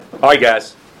All right,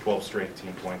 guys. 12 straight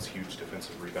team points, huge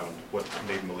defensive rebound. What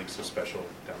made Malik so special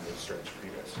down the stretch for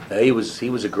you guys? He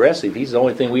was aggressive. He's the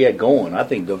only thing we had going. I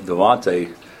think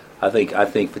Devontae, I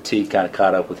think fatigue kind of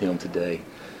caught up with him today,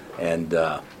 and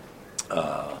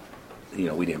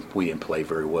we didn't play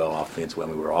very well offensively. I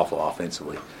mean, we were awful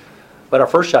offensively, but our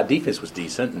first shot defense was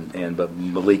decent, but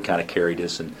Malik kind of carried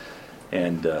us, and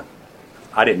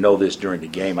I didn't know this during the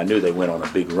game. I knew they went on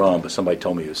a big run, but somebody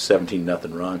told me it was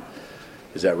 17-0 run.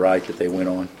 Is that right that they went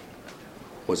on?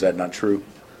 Was that not true?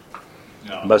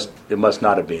 No. It must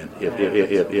not have been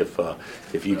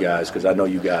if you guys, because I know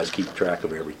you guys keep track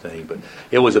of everything. But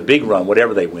it was a big run,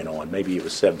 whatever they went on. Maybe it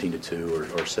was 17-2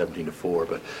 or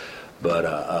 17-4.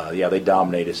 But they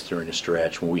dominated us during the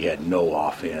stretch when we had no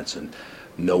offense and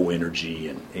no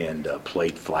energy and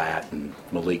played flat, and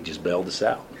Malik just bailed us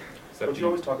out. But you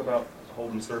always talk about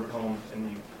holding serve at home,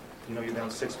 and you're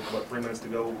down 6 with about 3 minutes to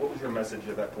go. What was your message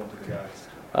at that point to the guys?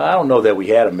 I don't know that we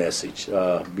had a message,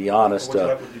 to be honest.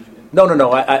 No.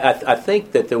 I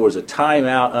think that there was a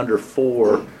timeout under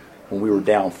 4 when we were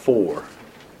down 4,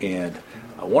 and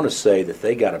I want to say that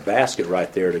they got a basket right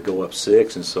there to go up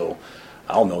 6, and so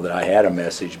I don't know that I had a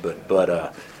message, but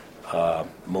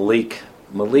Malik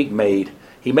made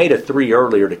a 3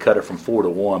 earlier to cut it from 4 to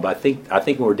 1, but I think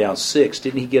when we were down 6,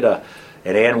 didn't he get an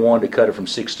and 1 to cut it from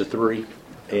 6 to 3?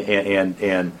 And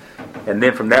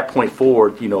then from that point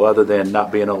forward, other than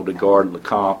not being able to guard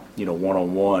LeCompte,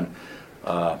 1-on-1,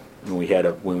 when we had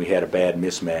a bad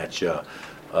mismatch,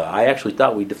 I actually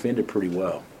thought we defended pretty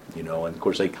well, and of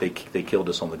course they killed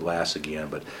us on the glass again.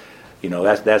 But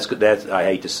that's I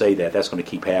hate to say that, that's going to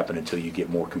keep happening until you get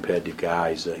more competitive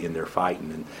guys in there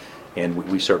fighting, and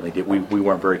we certainly did. We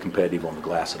weren't very competitive on the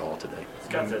glass at all today.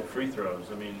 Scott said free throws.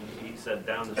 I mean, he said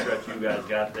down the stretch you guys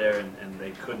got there and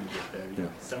they couldn't get there. Yeah.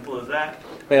 Simple as that?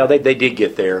 Well, they did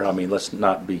get there. I mean, let's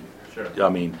not be. Sure. I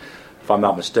mean, if I'm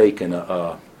not mistaken,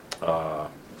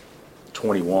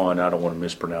 21. I don't want to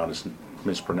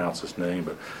mispronounce his name,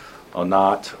 but if I'm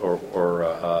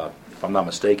not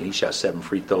mistaken, he shot 7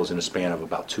 free throws in a span of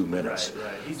about 2 minutes.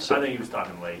 Right. I think he was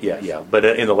talking late. Yeah. But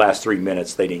in the last 3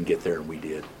 minutes, they didn't get there, and we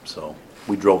did. So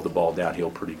we drove the ball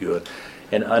downhill pretty good.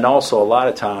 And also, a lot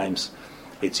of times,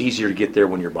 it's easier to get there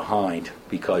when you're behind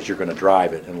because you're going to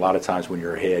drive it. And a lot of times when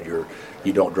you're ahead,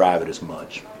 you don't drive it as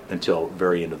much until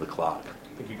very end of the clock.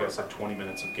 I think you guys had 20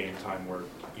 minutes of game time where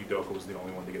Udoka was the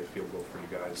only one to get a field goal for you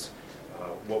guys.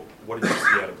 What did you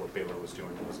see out of what Baylor was doing?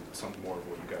 Was it something more of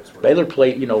what you guys were? Baylor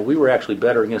played, we were actually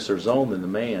better against their zone than the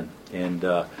man. And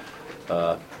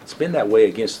it's been that way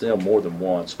against them more than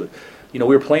once. But, we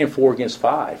were playing 4 against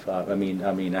 5. I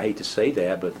I hate to say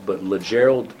that, but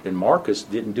LeGerald and Marcus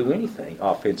didn't do anything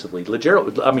offensively.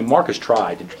 Marcus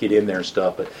tried to get in there and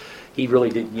stuff, but he really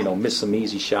did, miss some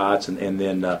easy shots and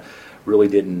then really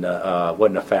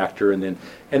wasn't a factor. And then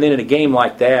in a game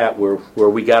like that where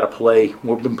we got to play,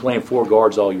 we've been playing 4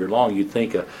 guards all year long, you'd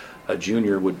think a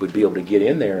junior would be able to get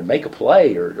in there and make a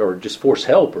play or just force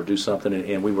help or do something,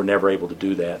 and we were never able to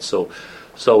do that. So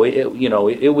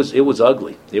it was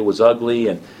ugly. It was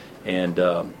ugly, and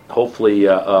hopefully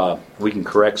we can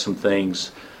correct some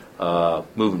things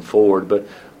moving forward.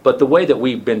 But the way that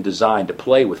we've been designed to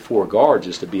play with 4 guards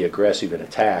is to be aggressive and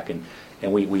attack, and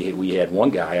we had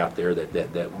one guy out there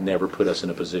that never put us in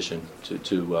a position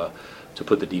to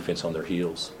put the defense on their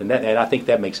heels, and I think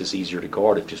that makes us easier to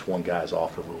guard if just one guy's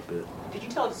off a little bit. Did you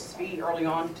tell Svi early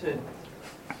on to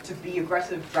be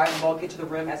aggressive, drive the ball, get to the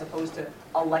rim, as opposed to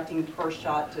electing first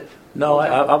shot to? No,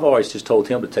 I've always just told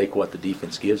him to take what the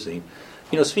defense gives him.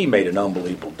 Svi made an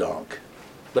unbelievable dunk,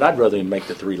 but I'd rather him make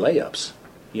the 3 layups.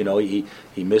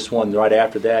 He missed one right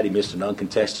after that. He missed an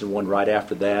uncontested one right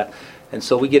after that. And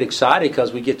so we get excited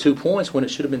because we get 2 points when it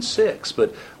should have been 6.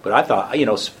 But I thought,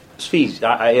 Svi,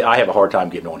 I have a hard time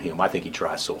getting on him. I think he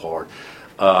tries so hard.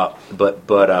 But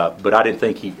I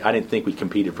didn't think we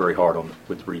competed very hard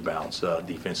with rebounds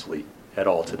defensively at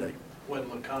all today. When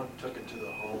LeCompte took it to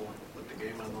the hole with the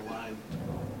game on the line,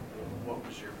 what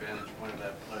was your vantage point of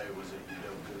that play? Was it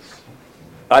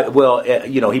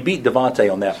Udoka's? He beat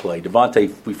Devontae on that play.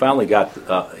 We finally got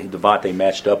Devontae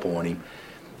matched up on him,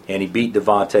 and he beat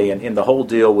Devontae. And the whole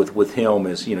deal with him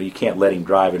is, you can't let him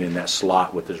drive it in that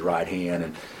slot with his right hand.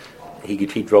 And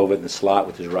he drove it in the slot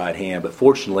with his right hand. But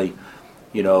fortunately,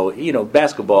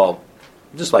 basketball,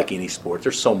 just like any sport,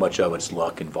 there's so much of it's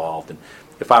luck involved. And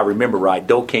if I remember right,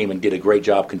 Doak came and did a great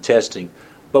job contesting.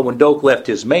 But when Doak left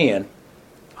his man,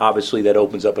 obviously that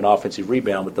opens up an offensive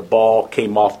rebound. But the ball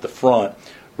came off the front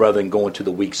rather than going to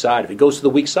the weak side. If it goes to the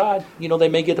weak side, they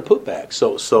may get the putback.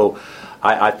 So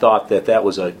I thought that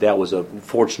was a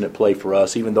fortunate play for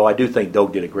us, even though I do think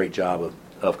Doak did a great job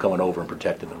of coming over and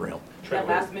protecting the rim. that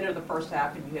last minute of the first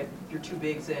half, and you had your two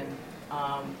bigs in.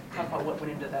 Talk about what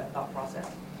went into that thought process.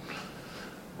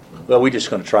 Well, we're just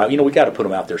going to try. We got to put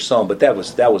them out there some, but that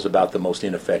was about the most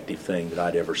ineffective thing that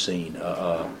I'd ever seen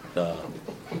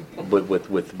with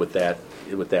that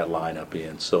lineup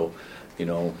in. So,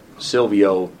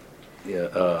 Silvio,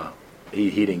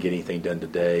 he didn't get anything done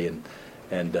today,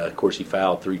 and of course he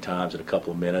fouled 3 times in a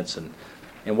couple of minutes, and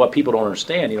what people don't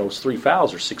understand, those 3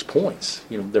 fouls are 6 points.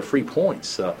 They're free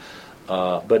points.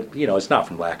 But it's not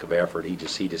from lack of effort. He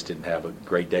just didn't have a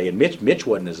great day, and Mitch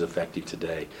wasn't as effective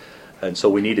today. And so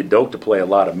we needed Doak to play a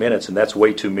lot of minutes, and that's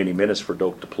way too many minutes for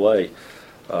Doak to play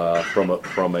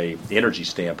from a energy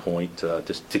standpoint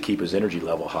to keep his energy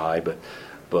level high. But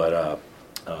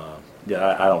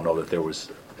yeah, I don't know that there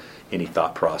was any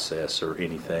thought process or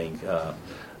anything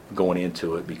going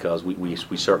into it, because we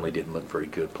certainly didn't look very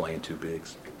good playing 2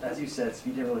 bigs. As you said,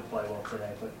 he didn't really play well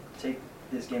today, but take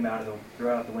this game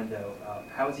throw out the window.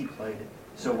 How has he played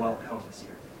so well at home this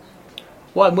year?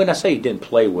 Well, when I say he didn't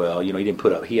play well, he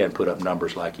hadn't put up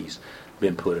numbers like he's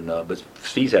been putting up. But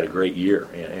Steve's had a great year,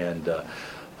 and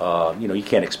you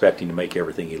can't expect him to make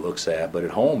everything he looks at. But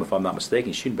at home, if I'm not mistaken,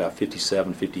 he's shooting about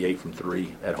 57, 58 from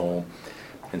 3 at home.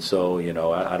 And so,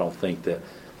 I don't think that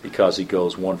because he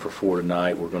goes 1 for 4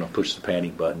 tonight, we're going to push the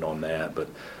panic button on that.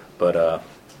 But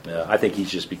I think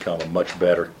he's just become a much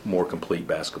better, more complete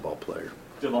basketball player.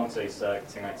 Alongside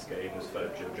tonight's game was for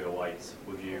JoJo White.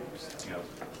 Would you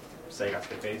say that's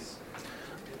the case?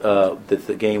 That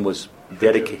the game was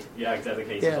dedicated. Yeah,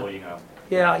 dedicated. Yeah. All you know.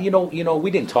 Yeah, we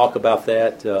didn't talk about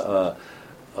that,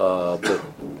 but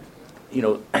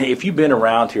if you've been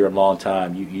around here a long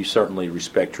time, you certainly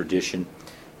respect tradition,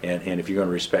 and if you're going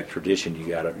to respect tradition, you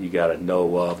gotta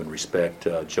know of and respect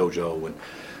JoJo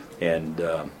and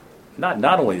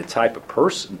not only the type of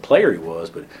player he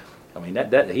was, but I mean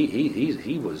that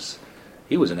he was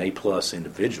an A+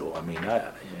 individual. I mean,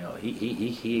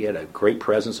 he had a great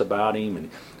presence about him, and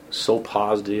so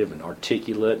positive and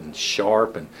articulate and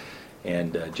sharp, and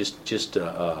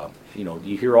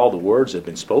you hear all the words that have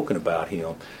been spoken about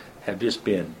him have just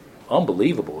been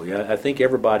unbelievable. I think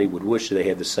everybody would wish they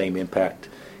had the same impact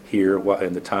here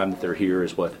in the time that they're here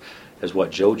as what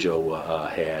JoJo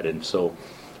had, and so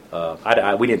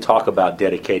we didn't talk about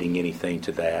dedicating anything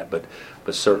to that, but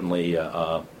certainly.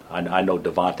 I know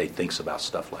Devontae thinks about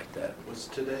stuff like that. Was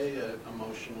today an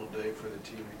emotional day for the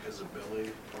team because of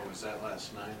Billy, or was that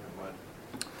last night, or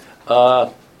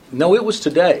what? No, it was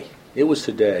today. It was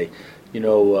today.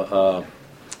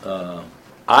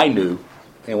 I knew,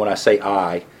 and when I say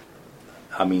I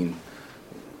mean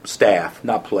staff,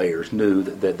 not players, knew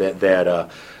that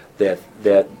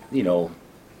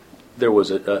there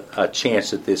was a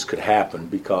chance that this could happen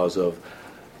because of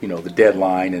the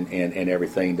deadline and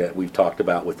everything that we've talked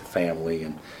about with the family,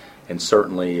 and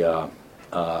certainly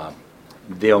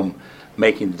them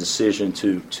making the decision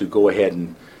to go ahead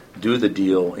and do the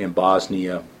deal in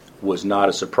Bosnia was not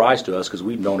a surprise to us, because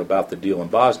we've known about the deal in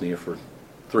Bosnia for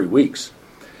 3 weeks.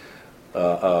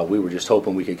 We were just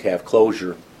hoping we could have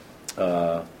closure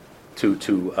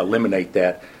to eliminate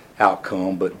that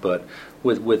outcome, but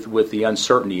with the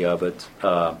uncertainty of it,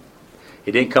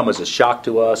 it didn't come as a shock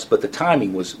to us, but the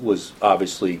timing was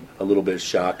obviously a little bit of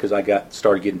shock, because I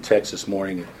started getting texts this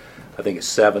morning. I think it's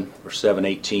 7 or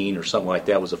 7:18 or something like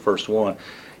that was the first one,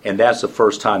 and that's the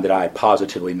first time that I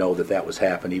positively know that was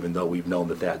happening, even though we've known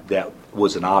that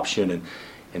was an option,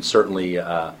 and certainly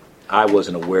I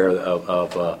wasn't aware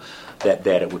of that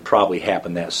it would probably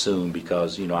happen that soon,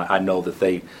 because I know that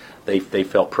they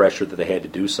felt pressure that they had to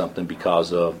do something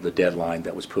because of the deadline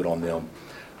that was put on them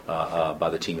by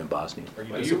the team in Bosnia. Are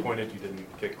you disappointed you didn't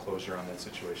get closure on that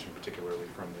situation, particularly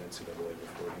from the NCAA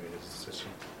before you made his decision?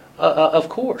 Of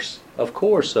course,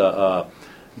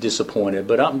 disappointed.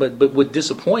 But with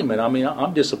disappointment, I mean,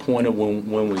 I'm disappointed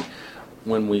when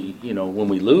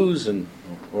we lose,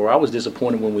 or I was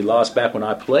disappointed when we lost back when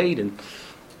I played, and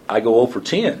I go 0 for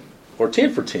 10. Or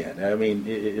 10 for 10. I mean,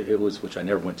 it was, which I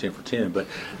never went 10 for 10, but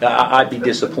I'd be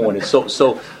disappointed.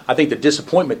 So I think the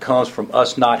disappointment comes from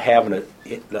us not having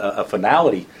a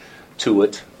finality to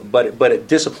it, but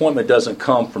disappointment doesn't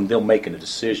come from them making a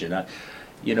decision.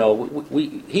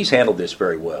 He's handled this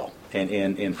very well,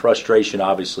 and frustration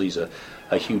obviously is a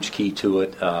huge key to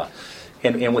it,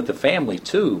 and with the family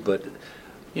too. But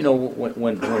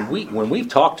when we've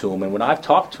talked to him, and when I've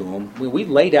talked to him, we've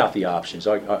laid out the options.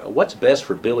 What's best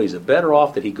for Billy? Is it better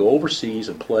off that he go overseas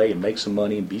and play and make some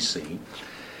money and be seen?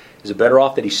 Is it better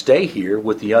off that he stay here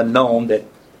with the unknown, that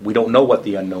we don't know what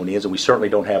the unknown is, and we certainly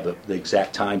don't have the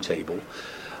exact timetable?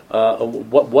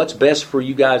 What's best for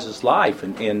you guys' life?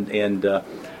 And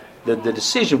the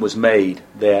decision was made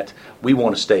that we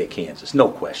want to stay at Kansas. No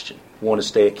question. We want to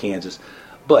stay at Kansas.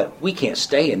 But we can't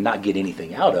stay and not get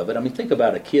anything out of it. I mean, think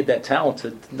about a kid that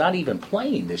talented not even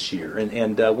playing this year. We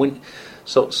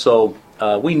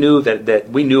knew that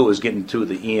we knew it was getting to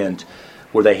the end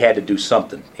where they had to do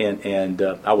something. And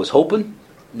I was hoping,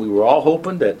 we were all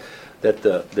hoping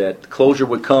that closure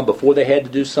would come before they had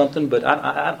to do something. But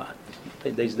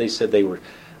they said they were,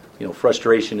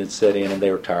 frustration had set in and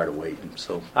they were tired of waiting.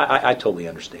 So I totally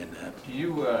understand that. Do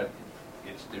you?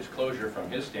 There's closure from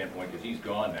his standpoint because he's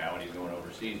gone now and he's going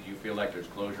overseas. Do you feel like there's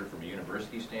closure from a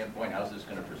university standpoint? How's this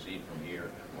going to proceed from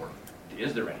here, or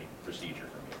is there any procedure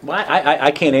from here? Well,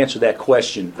 I can't answer that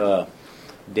question,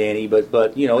 Danny. But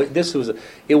this was an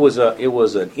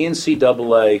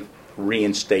NCAA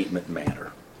reinstatement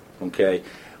matter, okay,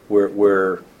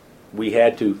 where we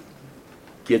had to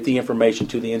get the information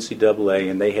to the NCAA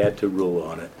and they had to rule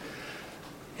on it.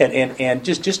 And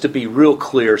just to be real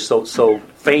clear, so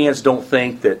fans don't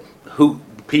think that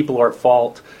people are at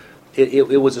fault.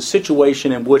 It was a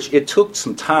situation in which it took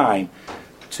some time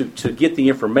to get the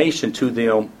information to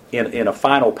them in a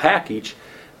final package,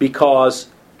 because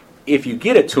if you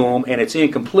get it to them and it's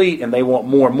incomplete and they want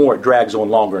more and more, it drags on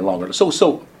longer and longer.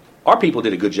 So our people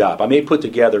did a good job. I mean, they put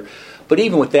together, but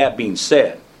even with that being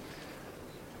said,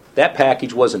 that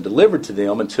package wasn't delivered to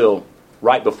them until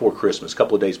right before Christmas, a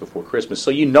couple of days before Christmas. So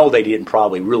they didn't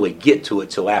probably really get to it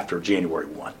till after January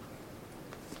 1.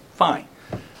 Fine.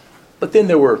 But then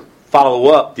there were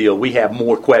follow-up deal. We have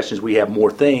more questions. We have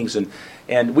more things. And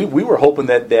we were hoping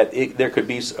that there could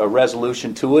be a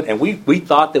resolution to it. And we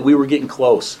thought that we were getting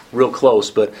close, real close.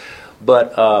 But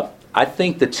I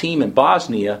think the team in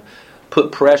Bosnia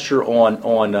put pressure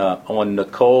on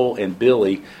Nicole and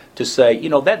Billy to say,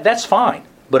 that's fine.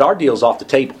 But our deal's off the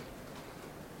table.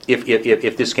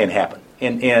 If this can happen,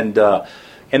 and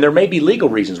there may be legal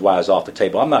reasons why it's off the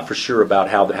table. I'm not for sure about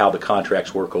how the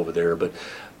contracts work over there, but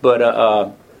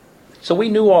so we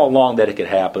knew all along that it could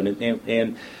happen,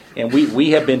 and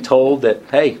we have been told that,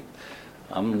 hey,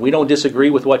 we don't disagree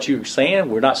with what you're saying.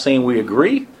 We're not saying we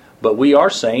agree, but we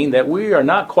are saying that we are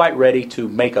not quite ready to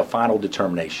make a final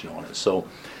determination on it. So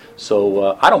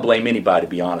I don't blame anybody, to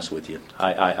be honest with you.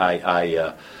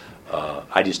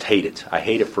 I just hate it. I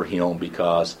hate it for him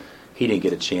because he didn't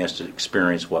get a chance to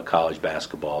experience what college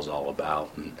basketball is all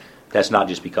about. And that's not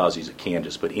just because he's at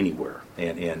Kansas, but anywhere.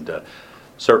 And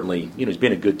certainly, he's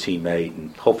been a good teammate,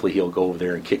 and hopefully he'll go over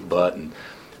there and kick butt and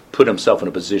put himself in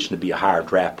a position to be a higher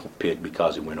draft pick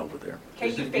because he went over there.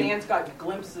 KU fans got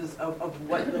glimpses of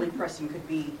what Billy Preston could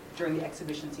be during the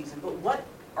exhibition season. But what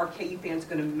are KU fans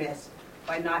going to miss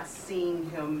by not seeing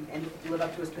him and live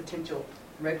up to his potential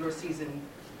regular season?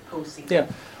 Yeah,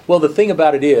 well, the thing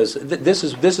about it is, this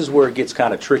is where it gets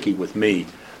kind of tricky with me.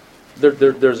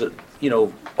 There's a,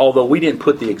 although we didn't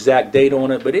put the exact date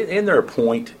on it, but isn't there a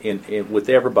point with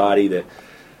everybody that,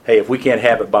 hey, if we can't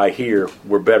have it by here,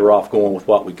 we're better off going with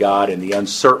what we got, and the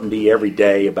uncertainty every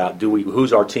day about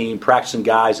who's our team, practicing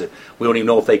guys that we don't even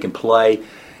know if they can play,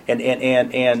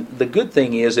 and the good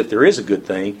thing is, if there is a good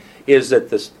thing, is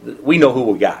that we know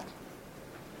who we got.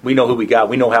 We know who we got.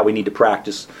 We know how we need to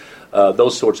practice.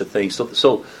 Those sorts of things.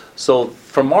 So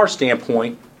from our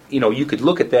standpoint, you could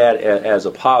look at that as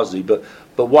a positive.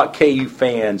 But what KU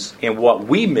fans and what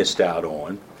we missed out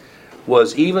on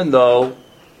was, even though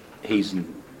he's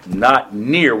not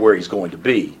near where he's going to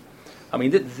be, I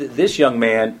mean, this young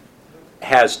man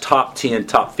has top 10,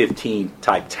 top 15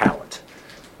 type talent.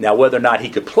 Now, whether or not he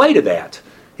could play to that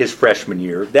his freshman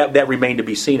year, that remained to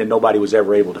be seen, and nobody was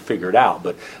ever able to figure it out.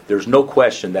 But there's no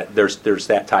question that there's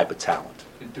that type of talent.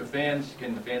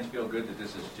 Can the fans feel good that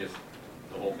this is just,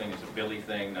 the whole thing is a Billy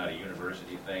thing, not a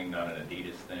university thing, not an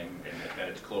Adidas thing, and that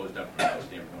it's closed up from that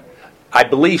standpoint? I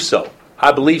believe so,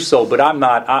 but I'm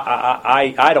not.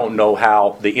 I don't know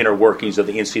how the inner workings of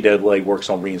the NCAA works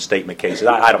on reinstatement cases.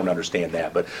 I don't understand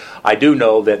that, but I do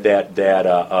know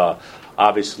that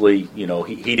obviously,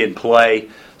 he didn't play,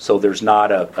 so there's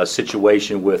not a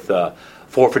situation with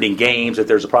forfeiting games. That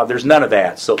there's a problem. There's none of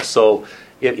that. So.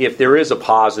 If there is a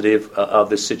positive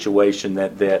of this situation,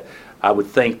 that I would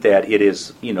think that it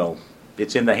is,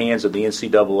 it's in the hands of the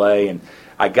NCAA, and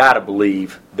I got to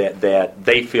believe that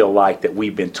they feel like that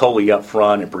we've been totally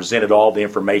upfront and presented all the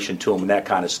information to them and that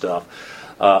kind of stuff,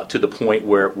 to the point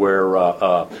where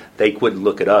they wouldn't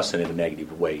look at us in a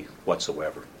negative way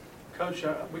whatsoever. Coach,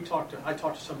 I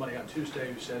talked to somebody on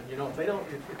Tuesday who said,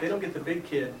 if they don't get the big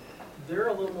kid, they're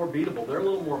a little more beatable. They're a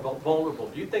little more vulnerable.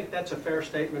 Do you think that's a fair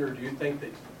statement, or do you think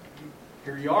that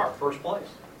here you are, first place?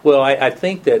 Well, I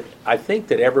think that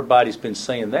everybody's been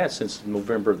saying that since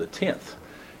November the 10th.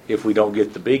 if we don't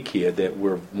get the big kid, that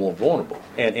we're more vulnerable.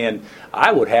 And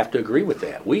I would have to agree with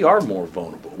that. We are more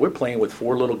vulnerable. We're playing with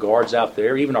 4 little guards out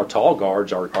there. Even our tall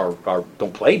guards are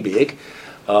don't play big.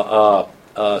 So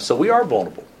we are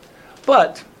vulnerable.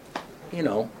 But,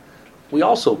 we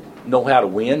also know how to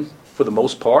win for the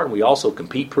most part, and we also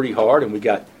compete pretty hard, and we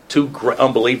got 2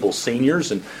 unbelievable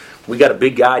seniors, and we got a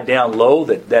big guy down low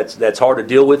that's hard to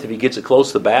deal with if he gets it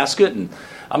close to the basket. And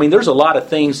there's a lot of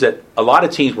things that a lot of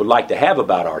teams would like to have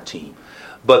about our team,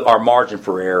 but our margin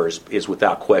for error is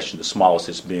without question the smallest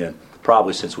it's been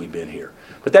probably since we've been here.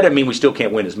 But that doesn't mean we still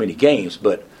can't win as many games,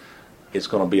 but it's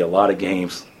going to be a lot of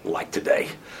games like today.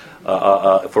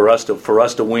 For us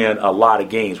to win a lot of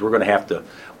games, we're going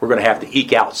to have to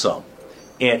eke out some,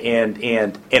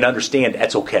 and understand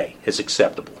that's okay. It's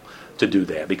acceptable to do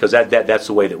that, because that's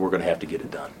the way that we're going to have to get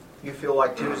it done. You feel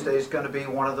like Tuesday's going to be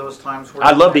one of those times where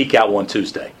I'd love to eke out one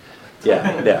Tuesday.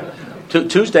 Yeah.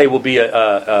 Tuesday will be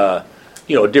a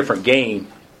different game,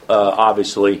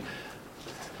 obviously,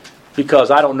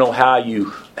 because I don't know how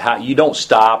you don't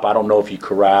stop. I don't know if you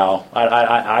corral.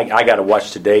 I got to watch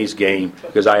today's game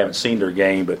because I haven't seen their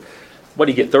game. But what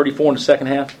do you get? 34 in the second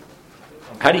half?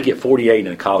 How do you get 48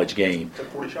 in a college game?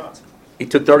 Took 40 shots. He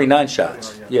took 39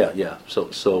 shots. Yeah.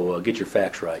 So get your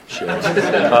facts right, Sheriff.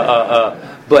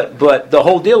 But the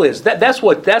whole deal is that's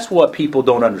what people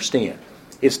don't understand.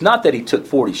 It's not that he took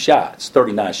 40 shots,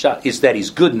 39 shots. It's that he's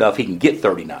good enough he can get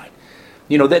 39.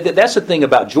 That's the thing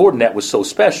about Jordan that was so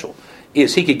special,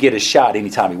 is he could get a shot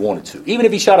anytime he wanted to. Even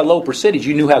if he shot a low percentage,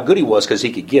 you knew how good he was because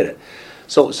he could get it.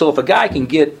 So if a guy can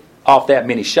get off that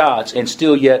many shots and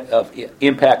still yet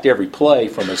impact every play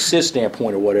from an assist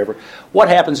standpoint or whatever, what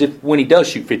happens when he does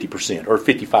shoot 50% or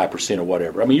 55% or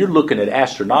whatever? You're looking at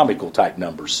astronomical type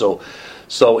numbers. So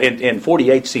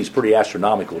 48 seems pretty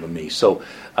astronomical to me.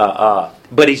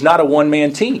 But he's not a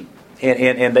one-man team,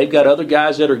 and they've got other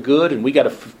guys that are good, and we got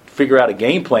to figure out a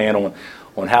game plan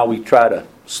on how we try to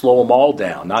slow them all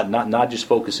down, not just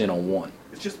focus in on one.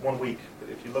 It's just 1 week. But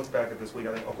if you look back at this week,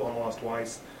 I think Oklahoma lost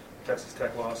twice. Texas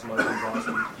Tech lost, some other teams lost.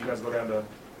 You guys go down to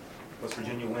West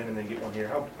Virginia, win, and then get one here.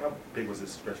 How big was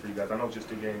this stretch for you guys? I know it's just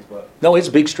 2 games, but no, it's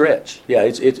a big stretch. Yeah,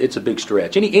 it's a big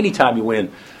stretch. Any time you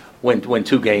win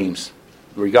 2 games,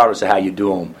 regardless of how you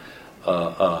do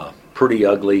them, pretty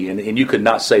ugly. And you could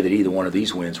not say that either one of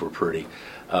these wins were pretty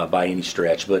by any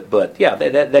stretch. But yeah,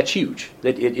 that's huge.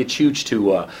 It's huge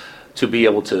to be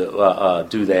able to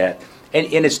do that.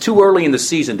 And it's too early in the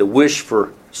season to wish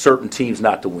for certain teams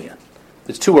not to win.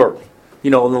 It's too early.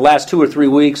 In the last 2 or 3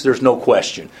 weeks, there's no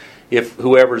question. If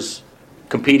whoever's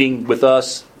competing with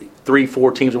us, 3,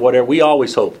 4 teams or whatever, we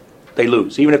always hope they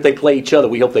lose. Even if they play each other,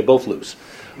 we hope they both lose.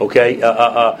 Okay?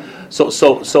 But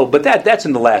that's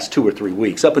in the last 2 or 3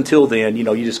 weeks. Up until then,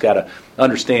 you just got to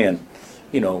understand,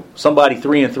 somebody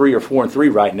 3-3 or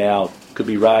 4-3 right now could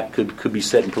be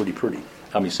setting pretty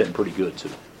setting pretty good too.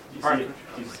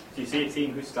 Do you see a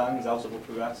team who stands out above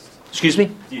the rest? Excuse me?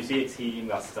 Do you see a team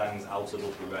that stands out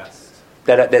above the rest?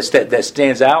 That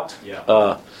stands out?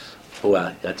 Yeah.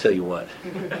 Well, I tell you what.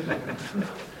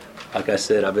 Like I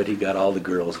said, I bet he got all the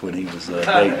girls when he was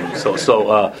dating. So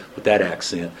with that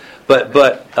accent. But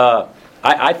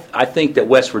I think that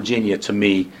West Virginia, to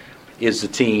me, is the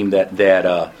team that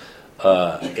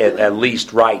at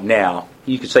least right now,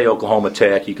 you could say Oklahoma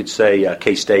Tech, you could say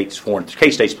K-State's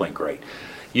playing great.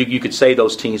 You could say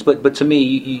those teams, but to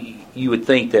me, you would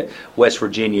think that West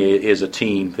Virginia is a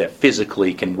team that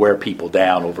physically can wear people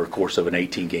down over the course of an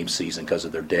 18-game season because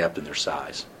of their depth and their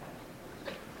size.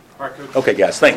 all right, Coach. Okay, guys, thanks.